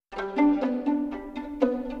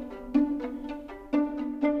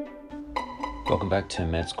Welcome back to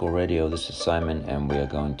Med School Radio. This is Simon, and we are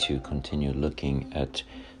going to continue looking at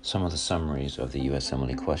some of the summaries of the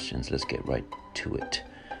USMLE questions. Let's get right to it.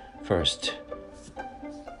 First,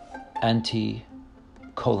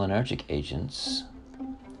 anticholinergic agents,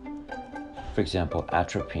 for example,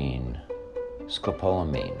 atropine,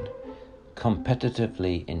 scopolamine,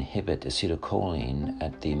 competitively inhibit acetylcholine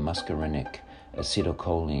at the muscarinic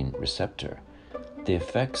acetylcholine receptor. The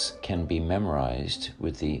effects can be memorized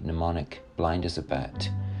with the mnemonic blind as a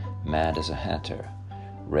bat, mad as a hatter,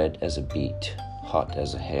 red as a beet, hot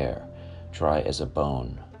as a hare, dry as a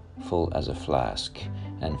bone, full as a flask,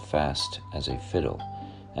 and fast as a fiddle,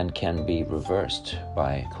 and can be reversed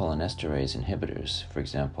by cholinesterase inhibitors, for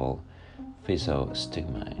example,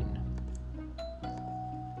 physostigmine.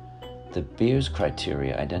 The Beers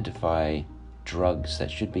criteria identify drugs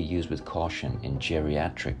that should be used with caution in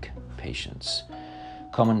geriatric patients.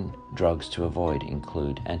 Common drugs to avoid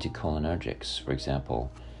include anticholinergics, for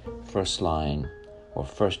example, first-line or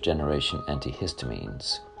first-generation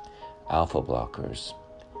antihistamines, alpha blockers,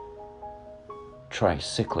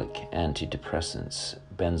 tricyclic antidepressants,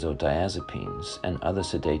 benzodiazepines, and other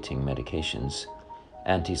sedating medications,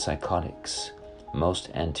 antipsychotics,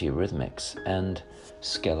 most antiarrhythmics, and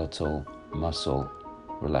skeletal muscle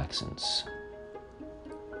relaxants.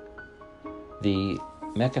 The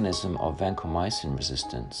mechanism of vancomycin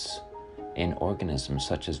resistance in organisms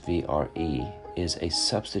such as VRE is a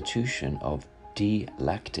substitution of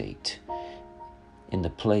D-lactate in the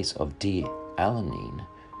place of D-alanine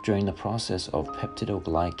during the process of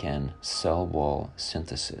peptidoglycan cell wall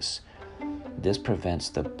synthesis. This prevents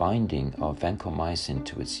the binding of vancomycin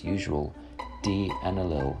to its usual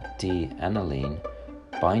D-anylyl D-aniline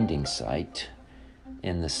binding site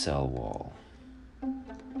in the cell wall.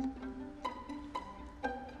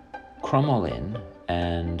 Cromolyn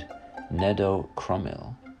and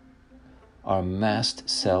nedocromil are mast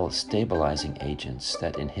cell stabilizing agents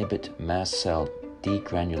that inhibit mast cell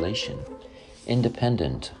degranulation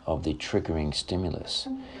independent of the triggering stimulus.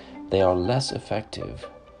 They are less effective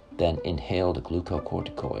than inhaled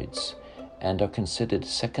glucocorticoids and are considered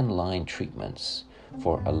second-line treatments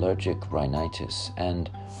for allergic rhinitis and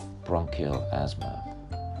bronchial asthma.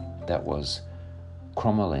 That was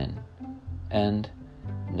cromolyn and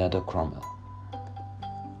nedocromil.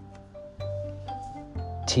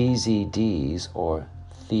 TZDs, or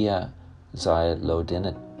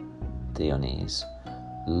thiazolidinediones,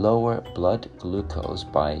 lower blood glucose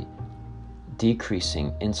by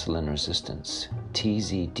decreasing insulin resistance.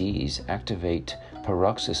 TZDs activate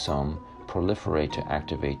peroxisome proliferator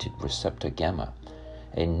activated receptor gamma,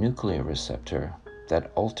 a nuclear receptor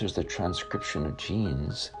that alters the transcription of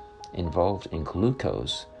genes involved in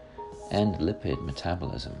glucose and lipid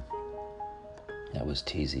metabolism. That was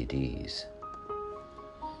TZDs.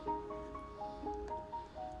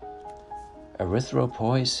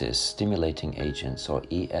 Erythropoiesis stimulating agents, or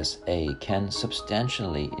ESA, can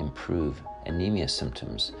substantially improve anemia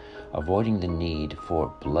symptoms, avoiding the need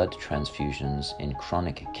for blood transfusions in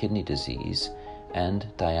chronic kidney disease and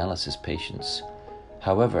dialysis patients.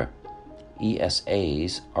 However,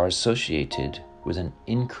 ESAs are associated with an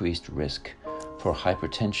increased risk for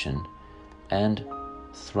hypertension and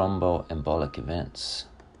thromboembolic events.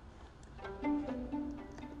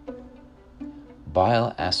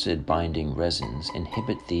 Bile acid binding resins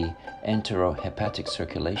inhibit the enterohepatic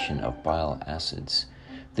circulation of bile acids.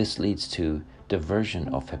 This leads to diversion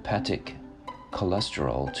of hepatic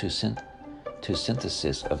cholesterol to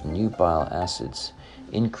synthesis of new bile acids,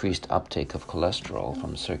 increased uptake of cholesterol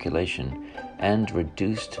from circulation, and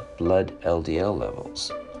reduced blood LDL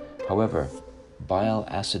levels. However, bile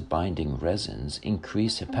acid binding resins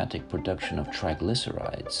increase hepatic production of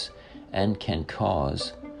triglycerides and can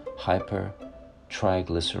cause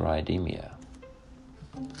hypertriglyceridemia.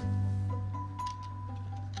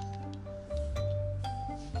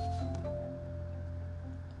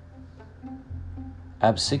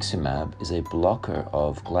 Abciximab is a blocker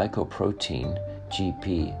of glycoprotein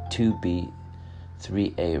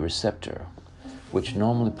GP2B3A receptor, which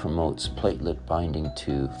normally promotes platelet binding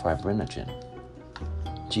to fibrinogen.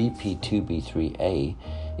 GP2B3A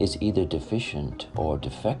is either deficient or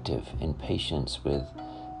defective in patients with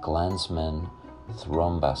Glanzmann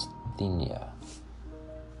thrombasthenia.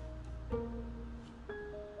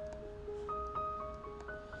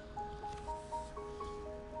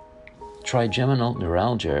 Trigeminal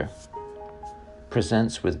neuralgia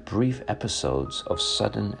presents with brief episodes of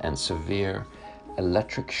sudden and severe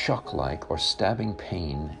electric shock-like or stabbing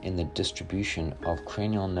pain in the distribution of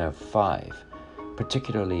cranial nerve 5,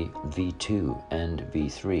 particularly V2 and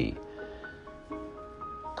V3.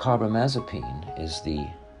 Carbamazepine is the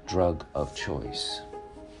drug of choice.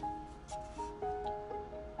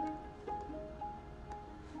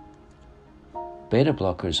 Beta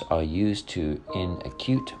blockers are used in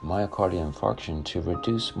acute myocardial infarction to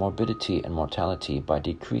reduce morbidity and mortality by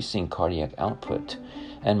decreasing cardiac output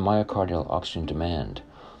and myocardial oxygen demand.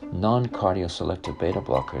 Non-cardioselective beta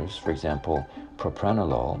blockers, for example,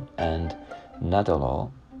 propranolol and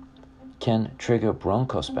nadolol, can trigger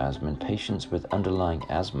bronchospasm in patients with underlying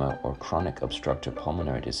asthma or chronic obstructive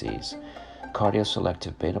pulmonary disease.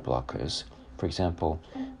 Cardioselective beta blockers, for example,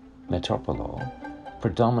 metoprolol,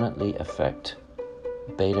 predominantly affect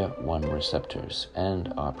beta-1 receptors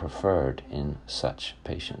and are preferred in such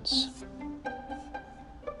patients.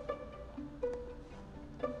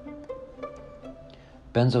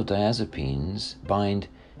 Benzodiazepines bind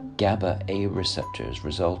GABA-A receptors,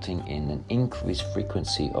 resulting in an increased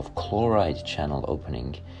frequency of chloride channel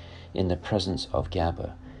opening in the presence of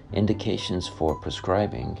GABA. Indications for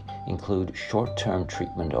prescribing include short-term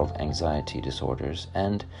treatment of anxiety disorders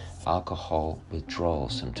and alcohol withdrawal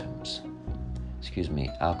syndrome.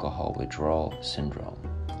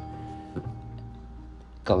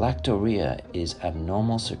 Galactorrhea is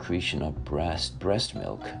abnormal secretion of breast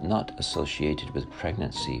milk not associated with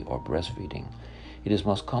pregnancy or breastfeeding. It is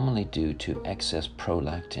most commonly due to excess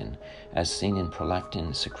prolactin, as seen in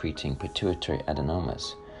prolactin-secreting pituitary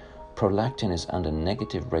adenomas. Prolactin is under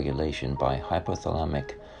negative regulation by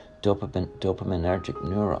hypothalamic dopaminergic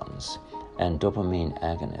neurons, and dopamine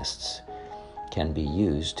agonists can be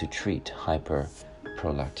used to treat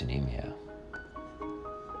hyperprolactinemia.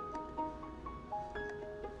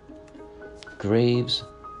 Graves'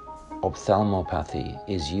 ophthalmopathy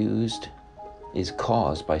is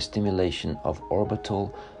caused by stimulation of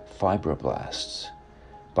orbital fibroblasts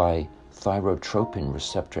by thyrotropin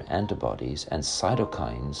receptor antibodies and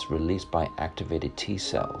cytokines released by activated T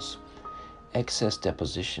cells. Excess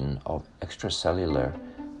deposition of extracellular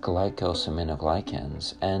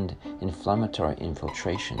glycosaminoglycans and inflammatory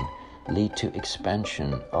infiltration lead to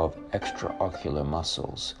expansion of extraocular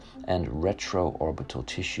muscles and retroorbital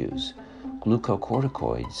tissues.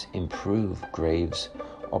 Glucocorticoids improve Graves'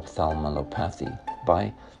 ophthalmopathy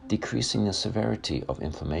by decreasing the severity of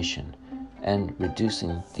inflammation and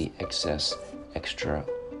reducing the excess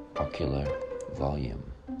extraocular volume.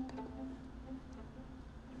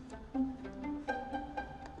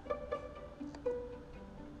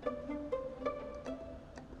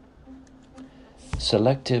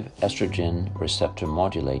 Selective estrogen receptor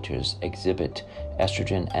modulators exhibit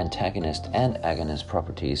estrogen antagonist and agonist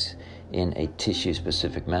properties in a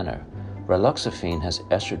tissue-specific manner. Raloxifene has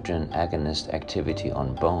estrogen agonist activity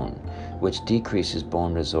on bone, which decreases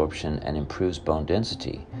bone resorption and improves bone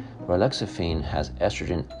density. Raloxifene has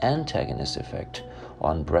estrogen antagonist effect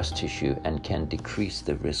on breast tissue and can decrease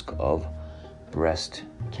the risk of breast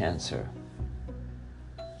cancer.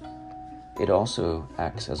 It also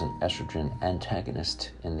acts as an estrogen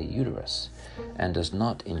antagonist in the uterus and does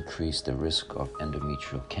not increase the risk of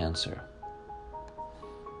endometrial cancer.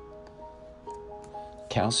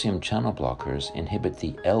 Calcium channel blockers inhibit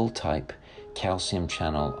the L-type calcium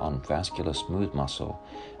channel on vascular smooth muscle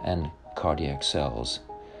and cardiac cells.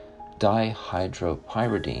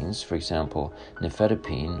 Dihydropyridines, for example,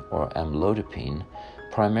 nifedipine or amlodipine,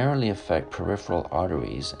 primarily affect peripheral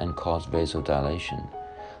arteries and cause vasodilation.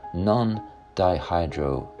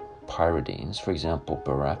 Non-dihydropyridines, for example,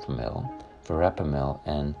 verapamil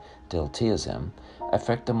and diltiazem,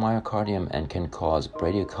 affect the myocardium and can cause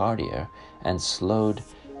bradycardia and slowed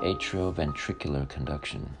atrioventricular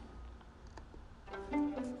conduction.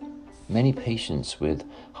 Many patients with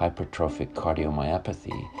hypertrophic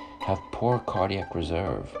cardiomyopathy have poor cardiac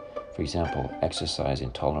reserve, for example, exercise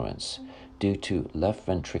intolerance, due to left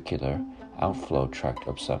ventricular outflow tract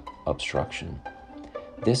obstruction.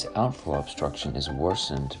 This outflow obstruction is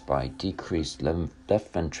worsened by decreased left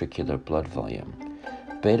ventricular blood volume.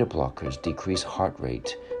 Beta blockers decrease heart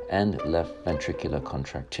rate and left ventricular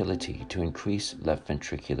contractility to increase left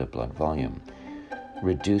ventricular blood volume,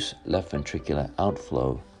 reduce left ventricular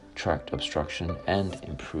outflow tract obstruction, and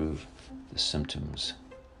improve the symptoms.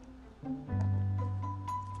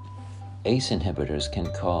 ACE inhibitors can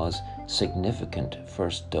cause significant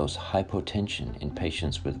first-dose hypotension in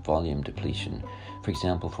patients with volume depletion, for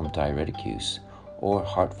example from diuretic use or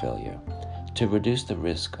heart failure. To reduce the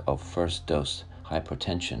risk of first-dose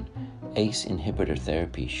hypertension, ACE inhibitor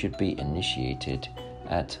therapy should be initiated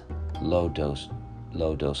at low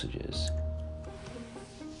dosages.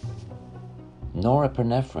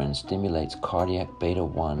 Norepinephrine stimulates cardiac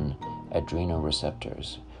beta-1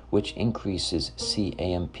 adrenoreceptors, which increases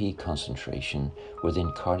CAMP concentration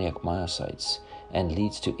within cardiac myocytes and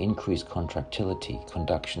leads to increased contractility,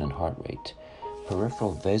 conduction, and heart rate.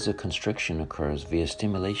 Peripheral vasoconstriction occurs via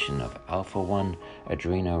stimulation of alpha-1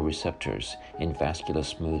 adrenoreceptors in vascular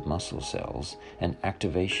smooth muscle cells and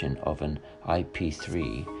activation of an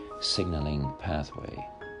IP3 signaling pathway.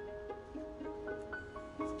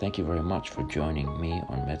 Thank you very much for joining me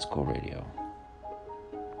on Med School Radio.